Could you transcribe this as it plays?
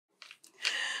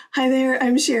Hi there,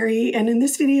 I'm Sherry, and in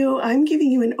this video, I'm giving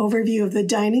you an overview of the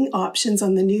dining options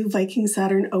on the new Viking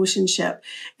Saturn ocean ship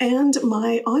and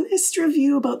my honest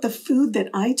review about the food that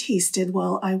I tasted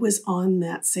while I was on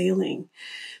that sailing.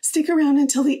 Stick around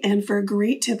until the end for a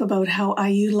great tip about how I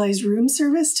utilize room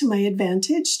service to my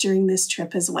advantage during this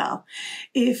trip as well.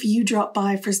 If you drop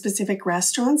by for specific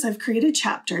restaurants, I've created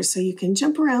chapters so you can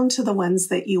jump around to the ones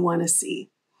that you want to see.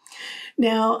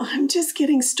 Now, I'm just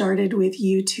getting started with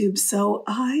YouTube, so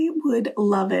I would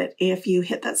love it if you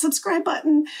hit that subscribe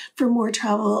button for more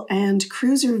travel and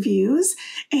cruise reviews.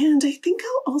 And I think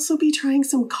I'll also be trying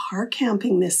some car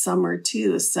camping this summer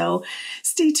too, so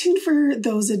stay tuned for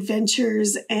those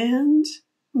adventures and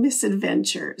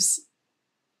misadventures.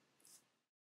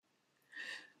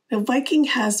 Now, Viking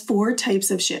has 4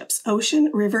 types of ships: ocean,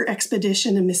 river,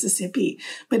 expedition, and Mississippi.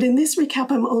 But in this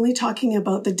recap, I'm only talking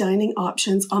about the dining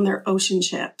options on their ocean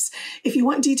ships. If you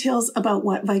want details about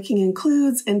what Viking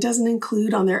includes and doesn't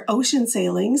include on their ocean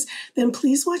sailings, then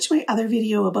please watch my other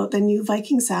video about the new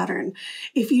Viking Saturn.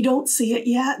 If you don't see it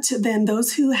yet, then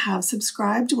those who have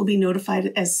subscribed will be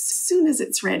notified as soon as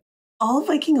it's ready. All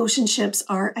Viking ocean ships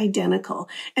are identical,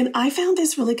 and I found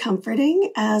this really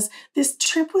comforting as this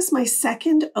trip was my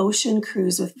second ocean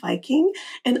cruise with Viking,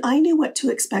 and I knew what to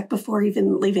expect before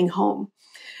even leaving home.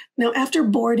 Now, after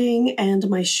boarding and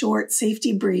my short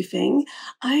safety briefing,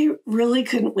 I really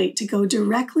couldn't wait to go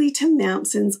directly to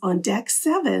Mamsen's on Deck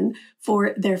 7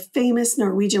 for their famous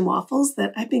Norwegian waffles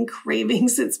that I've been craving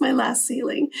since my last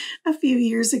sailing a few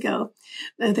years ago.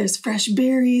 Now, there's fresh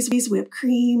berries, whipped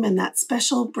cream, and that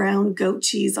special brown goat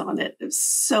cheese on it. It's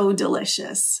so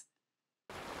delicious.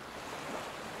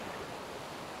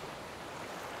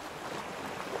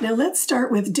 Now let's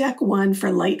start with Deck 1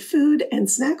 for light food and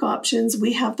snack options.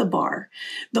 We have the bar.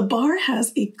 The bar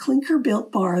has a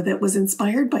clinker-built bar that was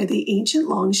inspired by the ancient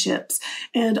longships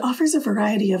and offers a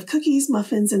variety of cookies,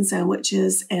 muffins, and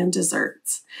sandwiches and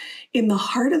desserts. In the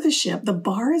heart of the ship, the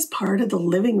bar is part of the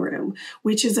living room,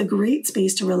 which is a great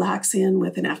space to relax in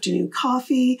with an afternoon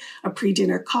coffee, a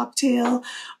pre-dinner cocktail,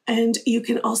 and you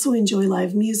can also enjoy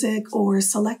live music or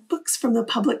select books from the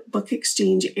public book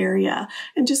exchange area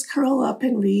and just curl up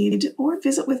and read or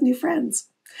visit with new friends.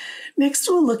 Next,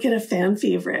 we'll look at a fan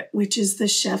favorite, which is the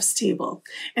chef's table,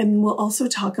 and we'll also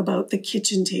talk about the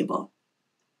kitchen table.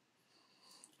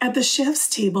 At the chef's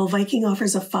table, Viking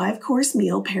offers a 5-course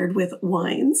meal paired with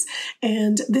wines,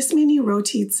 and this menu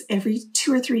rotates every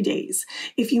 2 or 3 days.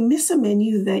 If you miss a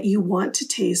menu that you want to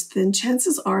taste, then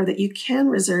chances are that you can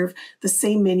reserve the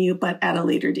same menu but at a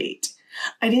later date.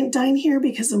 I didn't dine here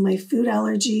because of my food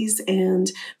allergies,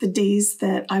 and the days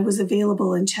that I was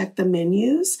available and checked the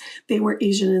menus, they were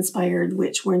Asian inspired,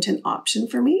 which weren't an option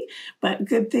for me, but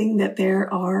good thing that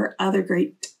there are other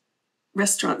great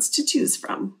restaurants to choose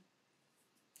from.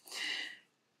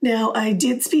 Now, I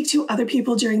did speak to other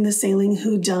people during the sailing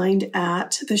who dined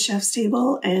at the chef's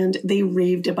table, and they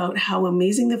raved about how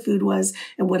amazing the food was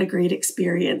and what a great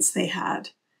experience they had.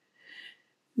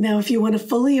 Now, if you want a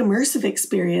fully immersive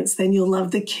experience, then you'll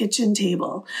love the kitchen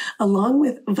table. Along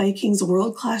with Viking's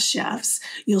world-class chefs,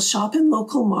 you'll shop in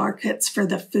local markets for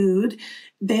the food.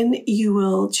 Then you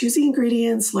will choose the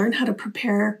ingredients, learn how to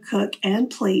prepare, cook, and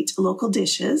plate local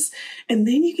dishes. And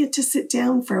then you get to sit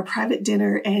down for a private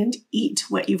dinner and eat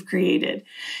what you've created.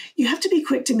 You have to be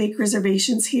quick to make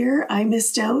reservations here. I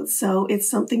missed out, so it's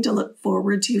something to look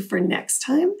forward to for next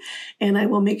time. And I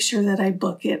will make sure that I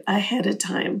book it ahead of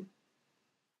time.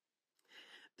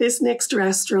 This next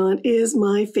restaurant is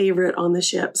my favorite on the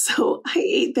ship, so I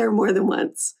ate there more than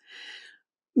once.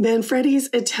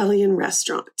 Manfredi's Italian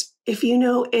restaurant. If you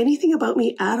know anything about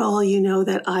me at all, you know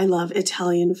that I love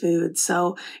Italian food,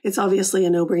 so it's obviously a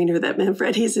no-brainer that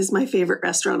Manfredi's is my favorite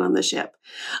restaurant on the ship.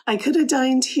 I could have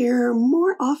dined here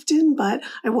more often, but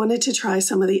I wanted to try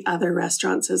some of the other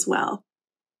restaurants as well.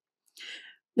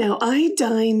 Now, I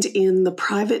dined in the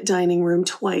private dining room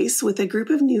twice with a group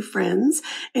of new friends,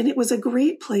 and it was a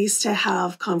great place to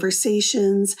have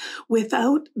conversations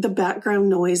without the background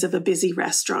noise of a busy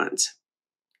restaurant.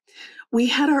 We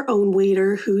had our own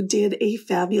waiter who did a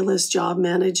fabulous job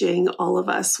managing all of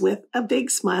us with a big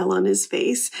smile on his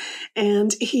face,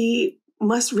 and he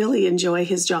must really enjoy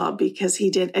his job because he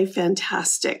did a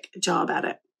fantastic job at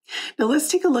it. Now, let's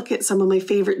take a look at some of my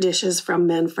favorite dishes from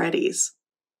Manfredi's.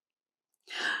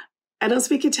 I don't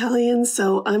speak Italian,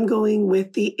 so I'm going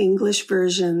with the English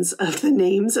versions of the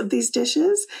names of these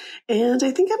dishes, and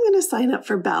I think I'm going to sign up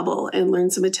for Babbel and learn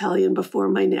some Italian before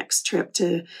my next trip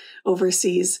to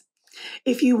overseas.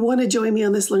 If you want to join me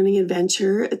on this learning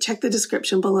adventure, check the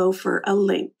description below for a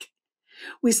link.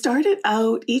 We started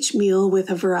out each meal with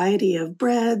a variety of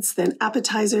breads, then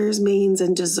appetizers, mains,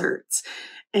 and desserts.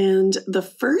 And the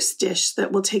first dish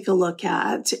that we'll take a look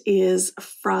at is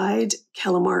fried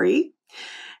calamari.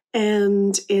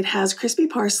 And it has crispy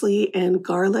parsley and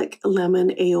garlic lemon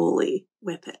aioli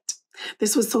with it.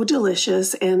 This was so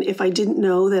delicious, and if I didn't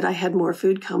know that I had more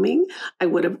food coming, I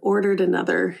would have ordered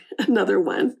another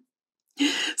one.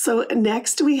 So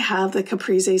next we have the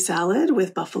caprese salad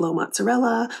with buffalo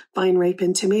mozzarella, fine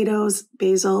ripened tomatoes,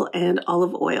 basil, and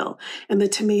olive oil. And the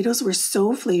tomatoes were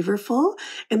so flavorful,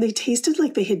 and they tasted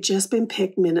like they had just been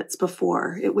picked minutes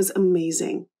before. It was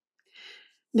amazing.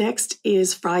 Next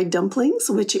is fried dumplings,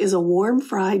 which is a warm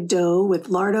fried dough with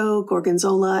lardo,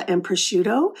 gorgonzola, and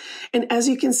prosciutto. And as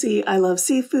you can see, I love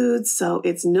seafood, so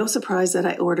it's no surprise that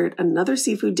I ordered another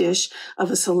seafood dish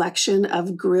of a selection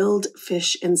of grilled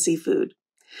fish and seafood.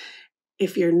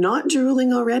 If you're not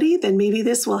drooling already, then maybe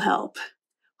this will help.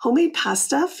 Homemade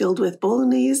pasta filled with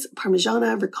bolognese,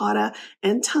 parmigiana, ricotta,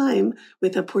 and thyme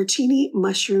with a porcini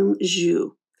mushroom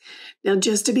jus. Now,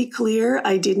 just to be clear,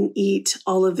 I didn't eat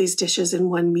all of these dishes in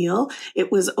one meal.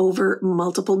 It was over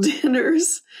multiple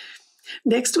dinners.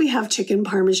 Next, we have chicken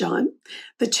parmesan.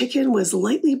 The chicken was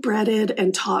lightly breaded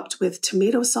and topped with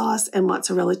tomato sauce and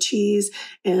mozzarella cheese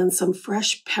and some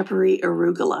fresh peppery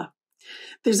arugula.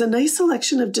 There's a nice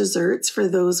selection of desserts for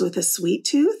those with a sweet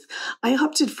tooth. I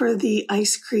opted for the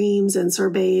ice creams and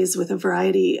sorbets with a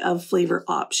variety of flavor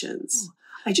options.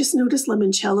 I just noticed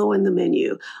limoncello in the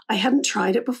menu. I hadn't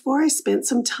tried it before. I spent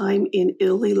some time in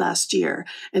Italy last year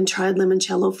and tried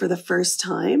limoncello for the first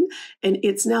time, and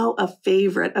it's now a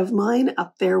favorite of mine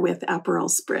up there with Aperol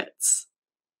Spritz.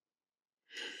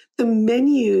 The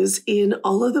menus in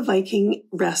all of the Viking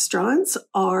restaurants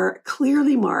are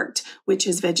clearly marked, which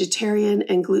is vegetarian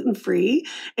and gluten-free.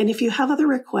 And if you have other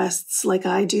requests like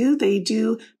I do, they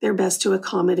do their best to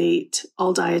accommodate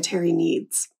all dietary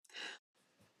needs.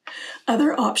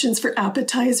 Other options for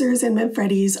appetizers in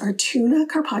Manfredi's are tuna,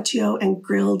 carpaccio, and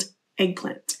grilled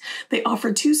eggplant. They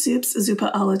offer two soups,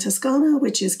 zuppa alla toscana,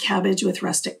 which is cabbage with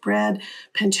rustic bread,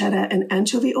 pancetta and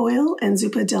anchovy oil, and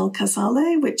zuppa del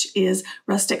casale, which is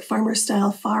rustic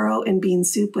farmer-style farro and bean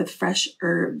soup with fresh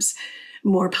herbs.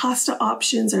 More pasta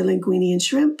options are linguine and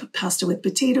shrimp, pasta with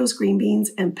potatoes, green beans,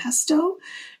 and pesto,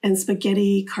 and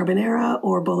spaghetti carbonara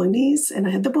or bolognese. And I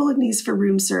had the bolognese for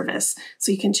room service,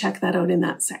 so you can check that out in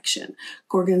that section.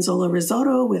 Gorgonzola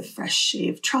risotto with fresh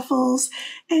shaved truffles,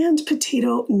 and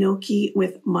potato gnocchi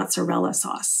with mozzarella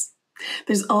sauce.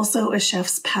 There's also a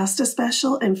chef's pasta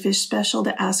special and fish special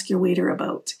to ask your waiter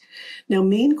about. Now,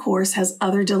 main course has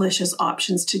other delicious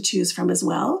options to choose from as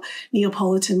well.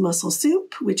 Neapolitan mussel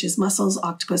soup, which is mussels,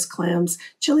 octopus, clams,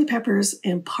 chili peppers,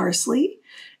 and parsley.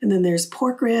 And then there's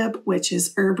pork rib, which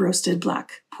is herb roasted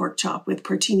black pork chop with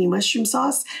porcini mushroom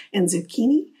sauce and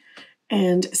zucchini.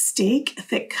 And steak,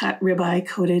 thick cut ribeye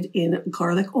coated in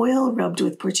garlic oil, rubbed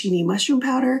with porcini mushroom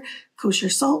powder, kosher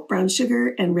salt, brown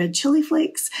sugar, and red chili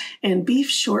flakes, and beef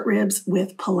short ribs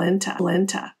with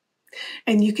polenta.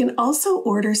 And you can also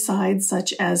order sides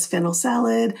such as fennel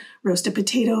salad, roasted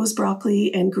potatoes,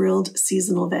 broccoli, and grilled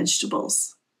seasonal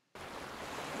vegetables.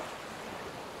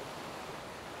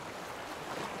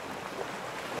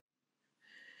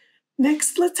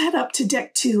 Next, let's head up to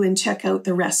deck 2 and check out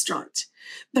the restaurant.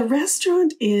 The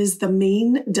restaurant is the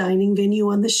main dining venue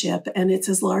on the ship, and it's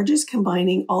as large as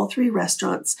combining all 3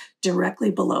 restaurants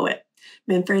directly below it,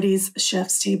 Manfredi's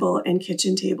chef's table and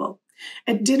kitchen table.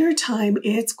 At dinner time,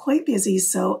 it's quite busy,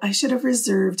 so I should have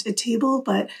reserved a table,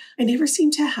 but I never seem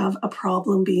to have a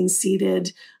problem being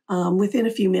seated within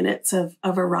a few minutes of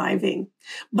arriving.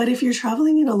 But if you're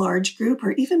traveling in a large group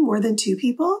or even more than 2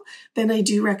 people, then I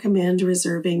do recommend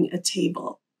reserving a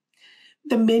table.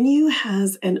 The menu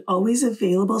has an always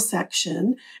available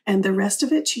section, and the rest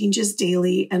of it changes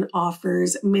daily and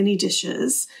offers many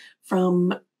dishes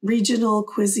from regional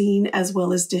cuisine as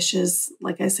well as dishes,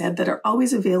 like I said, that are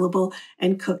always available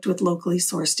and cooked with locally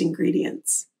sourced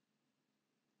ingredients.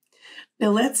 Now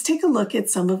let's take a look at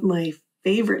some of my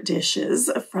favorite dishes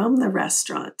from the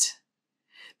restaurant.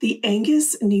 The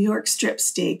Angus New York strip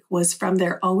steak was from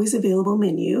their always available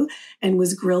menu and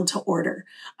was grilled to order.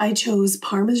 I chose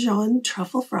Parmesan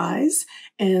truffle fries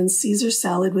and Caesar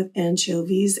salad with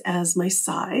anchovies as my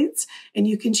sides. And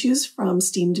you can choose from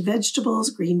steamed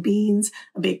vegetables, green beans,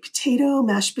 a baked potato,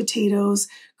 mashed potatoes,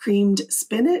 creamed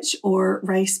spinach, or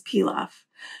rice pilaf.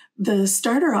 The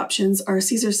starter options are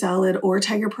Caesar salad or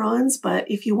tiger prawns, but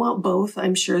if you want both,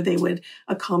 I'm sure they would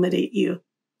accommodate you.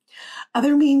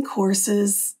 Other main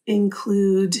courses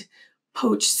include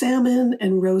poached salmon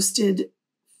and roasted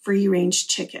free-range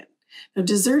chicken. Now,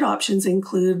 dessert options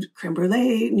include creme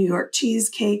brulee, New York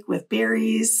cheesecake with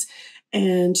berries,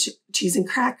 and cheese and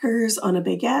crackers on a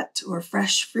baguette or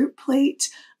fresh fruit plate,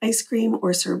 ice cream,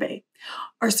 or sorbet.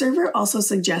 Our server also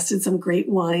suggested some great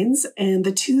wines, and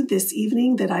the two this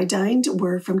evening that I dined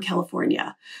were from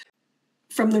California.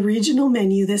 From the regional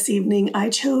menu this evening, I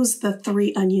chose the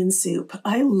 3-onion soup.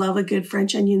 I love a good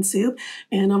French onion soup,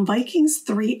 and on Viking's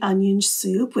 3-onion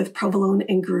soup with provolone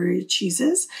and Gruyere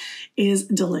cheeses is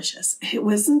delicious. It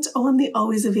wasn't on the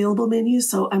always available menu,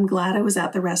 so I'm glad I was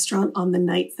at the restaurant on the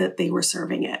night that they were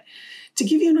serving it. To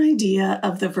give you an idea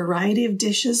of the variety of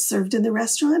dishes served in the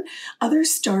restaurant, other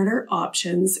starter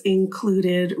options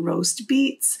included roast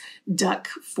beets, duck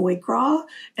foie gras,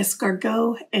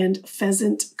 escargot, and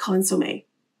pheasant consommé.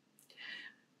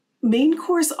 Main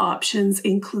course options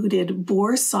included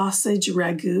boar sausage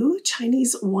ragu,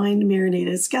 Chinese wine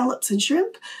marinated scallops and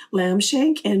shrimp, lamb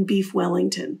shank, and beef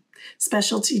Wellington.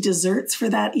 Specialty desserts for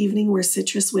that evening were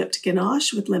citrus whipped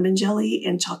ganache with lemon jelly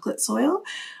and chocolate soil,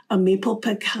 a maple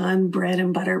pecan bread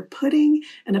and butter pudding,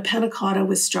 and a panna cotta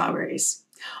with strawberries.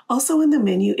 Also in the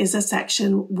menu is a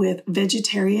section with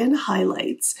vegetarian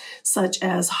highlights, such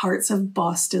as hearts of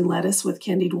Boston lettuce with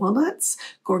candied walnuts,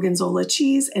 gorgonzola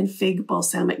cheese, and fig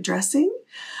balsamic dressing,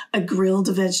 a grilled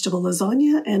vegetable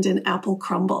lasagna, and an apple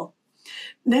crumble.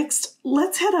 Next,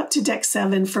 let's head up to Deck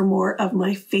 7 for more of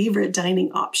my favorite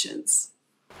dining options.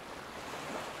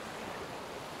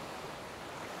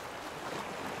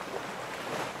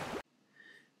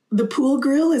 The pool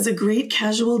grill is a great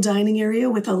casual dining area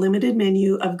with a limited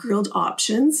menu of grilled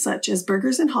options such as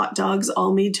burgers and hot dogs,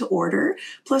 all made to order.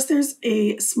 Plus there's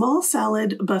a small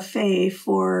salad buffet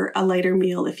for a lighter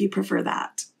meal if you prefer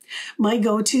that. My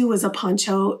go-to was a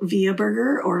Pancho Villa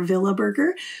burger or Villa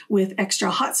burger with extra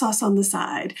hot sauce on the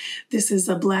side. This is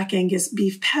a black Angus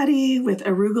beef patty with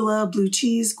arugula, blue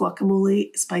cheese,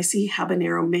 guacamole, spicy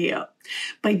habanero mayo.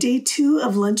 By day 2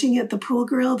 of lunching at the pool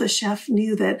grill, the chef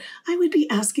knew that I would be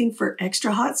asking for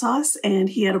extra hot sauce, and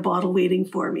he had a bottle waiting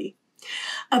for me.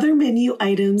 Other menu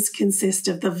items consist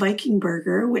of the Viking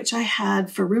burger, which I had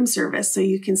for room service, so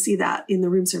you can see that in the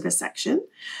room service section.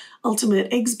 Ultimate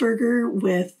eggs burger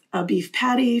with a beef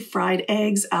patty, fried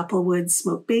eggs, applewood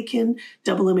smoked bacon,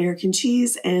 double American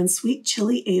cheese, and sweet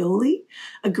chili aioli.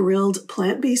 A grilled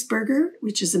plant-based burger,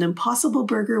 which is an impossible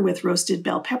burger with roasted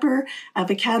bell pepper,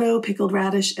 avocado, pickled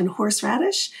radish, and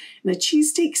horseradish. And a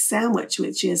cheesesteak sandwich,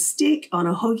 which is steak on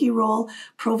a hoagie roll,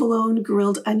 provolone,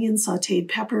 grilled onion, sauteed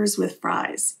peppers with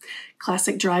fries.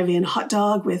 Classic drive-in hot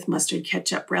dog with mustard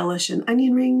ketchup relish and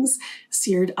onion rings,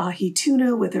 seared ahi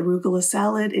tuna with arugula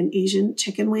salad, and Asian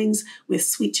chicken wings with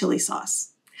sweet chili sauce.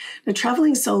 Now,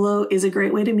 traveling solo is a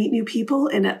great way to meet new people,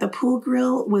 and at the pool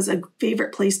grill was a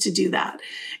favorite place to do that.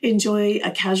 Enjoy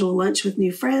a casual lunch with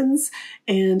new friends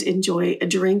and enjoy a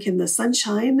drink in the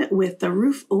sunshine with the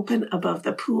roof open above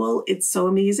the pool. It's so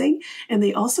amazing. And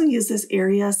they also use this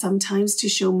area sometimes to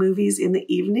show movies in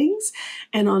the evenings.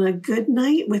 And on a good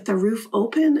night with the roof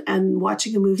open and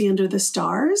watching a movie under the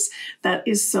stars, that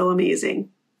is so amazing.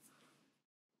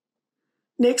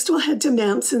 Next, we'll head to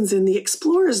Mamsen's in the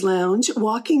Explorer's Lounge,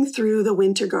 walking through the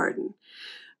Winter Garden.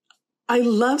 I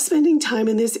love spending time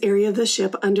in this area of the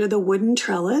ship under the wooden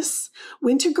trellis.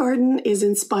 Winter Garden is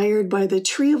inspired by the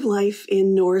Tree of Life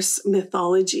in Norse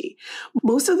mythology.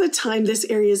 Most of the time, this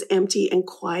area is empty and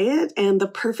quiet, and the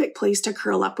perfect place to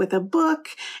curl up with a book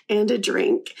and a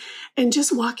drink. And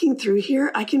just walking through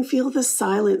here, I can feel the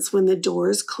silence when the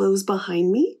doors close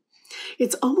behind me.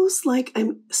 It's almost like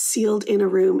I'm sealed in a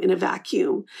room in a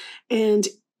vacuum. And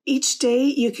each day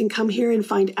you can come here and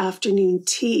find afternoon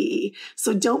tea.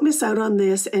 So don't miss out on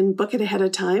this and book it ahead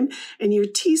of time. And your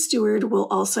tea steward will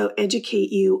also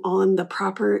educate you on the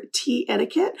proper tea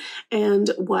etiquette and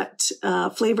what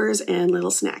flavors and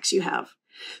little snacks you have.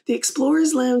 The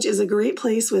Explorer's Lounge is a great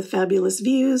place with fabulous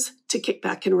views to kick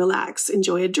back and relax,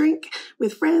 enjoy a drink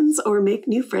with friends, or make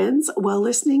new friends while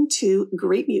listening to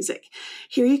great music.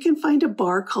 Here you can find a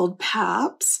bar called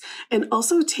Paps and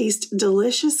also taste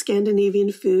delicious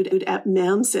Scandinavian food at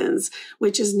Mamsen's,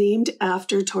 which is named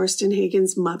after Torsten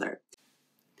Hagen's mother.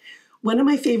 One of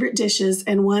my favorite dishes,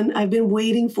 and one I've been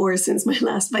waiting for since my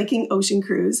last Viking ocean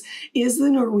cruise, is the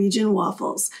Norwegian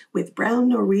waffles with brown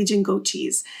Norwegian goat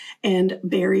cheese and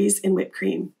berries and whipped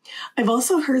cream. I've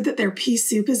also heard that their pea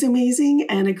soup is amazing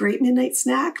and a great midnight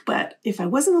snack, but if I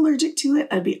wasn't allergic to it,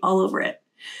 I'd be all over it.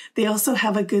 They also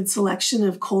have a good selection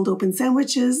of cold open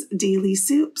sandwiches, daily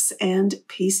soups, and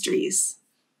pastries.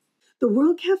 The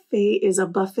World Café is a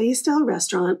buffet-style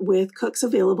restaurant with cooks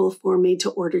available for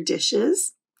made-to-order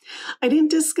dishes. I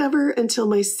didn't discover until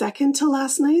my second to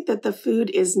last night that the food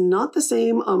is not the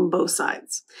same on both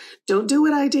sides. Don't do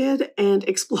what I did and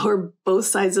explore both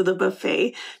sides of the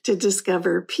buffet to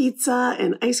discover pizza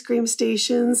and ice cream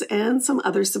stations and some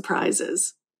other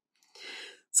surprises.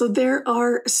 So there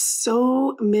are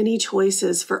so many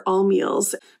choices for all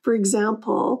meals. For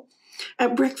example,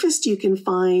 at breakfast, you can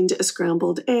find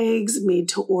scrambled eggs, made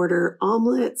to order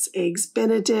omelets, eggs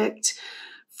Benedict,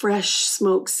 fresh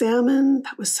smoked salmon.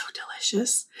 That was so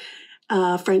delicious.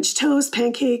 French toast,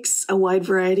 pancakes, a wide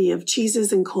variety of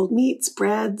cheeses and cold meats,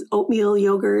 bread, oatmeal,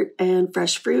 yogurt, and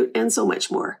fresh fruit, and so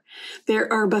much more.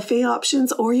 There are buffet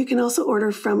options, or you can also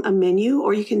order from a menu,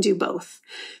 or you can do both.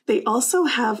 They also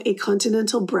have a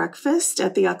continental breakfast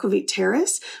at the Aquavit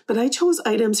Terrace, but I chose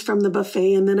items from the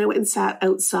buffet and then I went and sat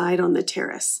outside on the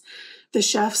terrace. The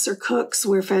chefs or cooks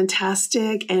were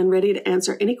fantastic and ready to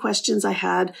answer any questions I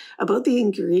had about the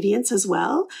ingredients as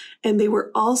well. And they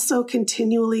were also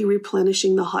continually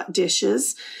replenishing the hot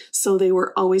dishes, so they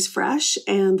were always fresh.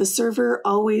 And the server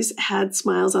always had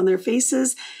smiles on their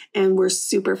faces and were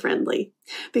super friendly.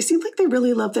 They seemed like they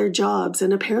really love their jobs,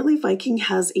 and apparently Viking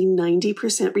has a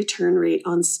 90% return rate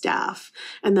on staff.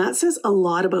 And that says a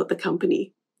lot about the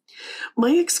company.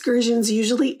 My excursions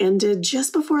usually ended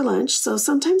just before lunch, so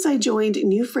sometimes I joined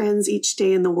new friends each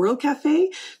day in the World Café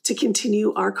to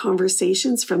continue our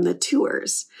conversations from the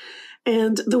tours.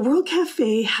 And the World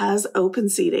Café has open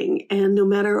seating, and no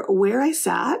matter where I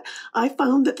sat, I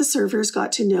found that the servers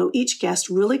got to know each guest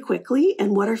really quickly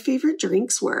and what our favorite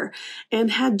drinks were,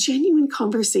 and had genuine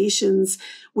conversations,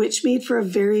 which made for a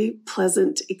very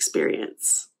pleasant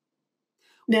experience.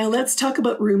 Now let's talk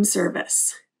about room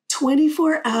service.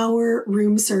 24-hour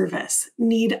room service.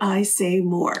 Need I say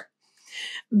more?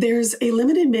 There's a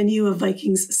limited menu of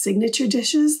Viking's signature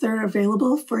dishes that are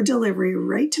available for delivery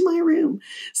right to my room.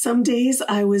 Some days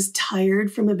I was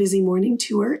tired from a busy morning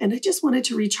tour and I just wanted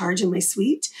to recharge in my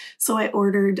suite, so I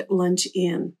ordered lunch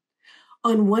in.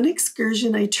 On one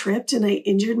excursion, I tripped and I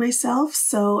injured myself,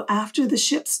 so after the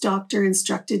ship's doctor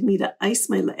instructed me to ice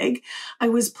my leg, I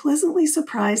was pleasantly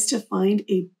surprised to find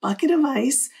a bucket of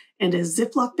ice and a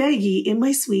Ziploc baggie in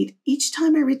my suite each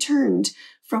time I returned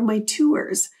from my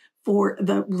tours for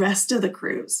the rest of the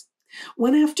cruise.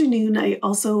 One afternoon, I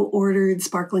also ordered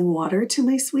sparkling water to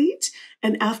my suite,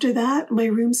 and after that, my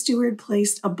room steward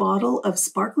placed a bottle of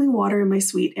sparkling water in my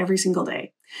suite every single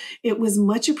day. It was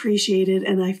much appreciated,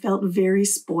 and I felt very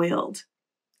spoiled.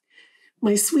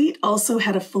 My suite also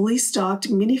had a fully stocked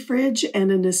mini fridge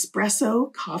and an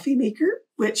espresso coffee maker,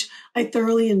 which I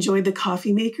thoroughly enjoyed the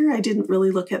coffee maker. I didn't really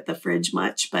look at the fridge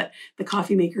much, but the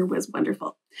coffee maker was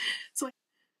wonderful.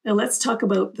 Now let's talk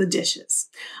about the dishes.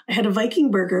 I had a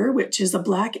Viking burger, which is a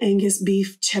black Angus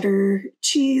beef, cheddar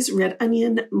cheese, red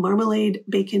onion, marmalade,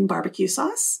 bacon, barbecue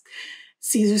sauce,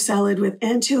 Caesar salad with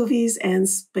anchovies, and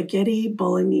spaghetti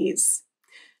bolognese.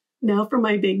 Now for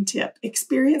my big tip.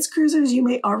 Experienced cruisers, you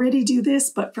may already do this,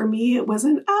 but for me, it was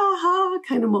an aha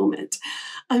kind of moment.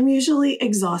 I'm usually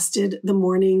exhausted the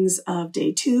mornings of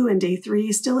day 2 and day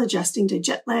 3, still adjusting to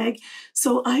jet lag.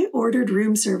 So I ordered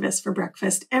room service for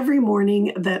breakfast every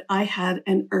morning that I had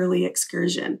an early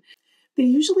excursion. They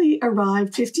usually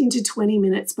arrive 15 to 20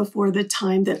 minutes before the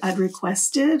time that I'd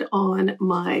requested on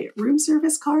my room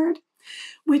service card,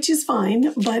 which is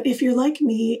fine. But if you're like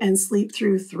me and sleep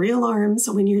through 3 alarms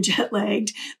when you're jet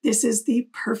lagged, this is the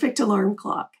perfect alarm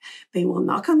clock. They will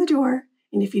knock on the door,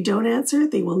 and if you don't answer,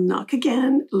 they will knock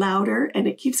again, louder, and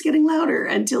it keeps getting louder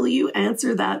until you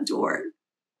answer that door.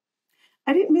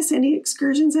 I didn't miss any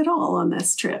excursions at all on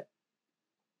this trip.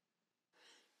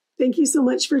 Thank you so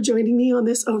much for joining me on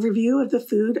this overview of the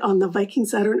food on the Viking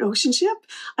Saturn ocean ship.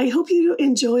 I hope you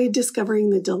enjoyed discovering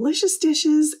the delicious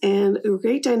dishes and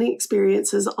great dining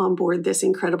experiences on board this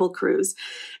incredible cruise.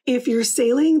 If you're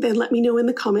sailing, then let me know in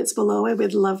the comments below. I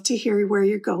would love to hear where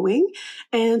you're going.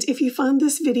 And if you found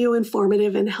this video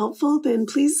informative and helpful, then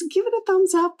please give it a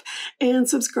thumbs up and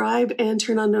subscribe and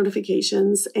turn on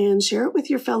notifications and share it with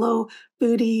your fellow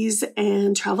foodies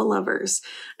and travel lovers.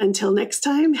 Until next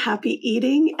time, happy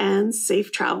eating and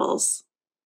safe travels.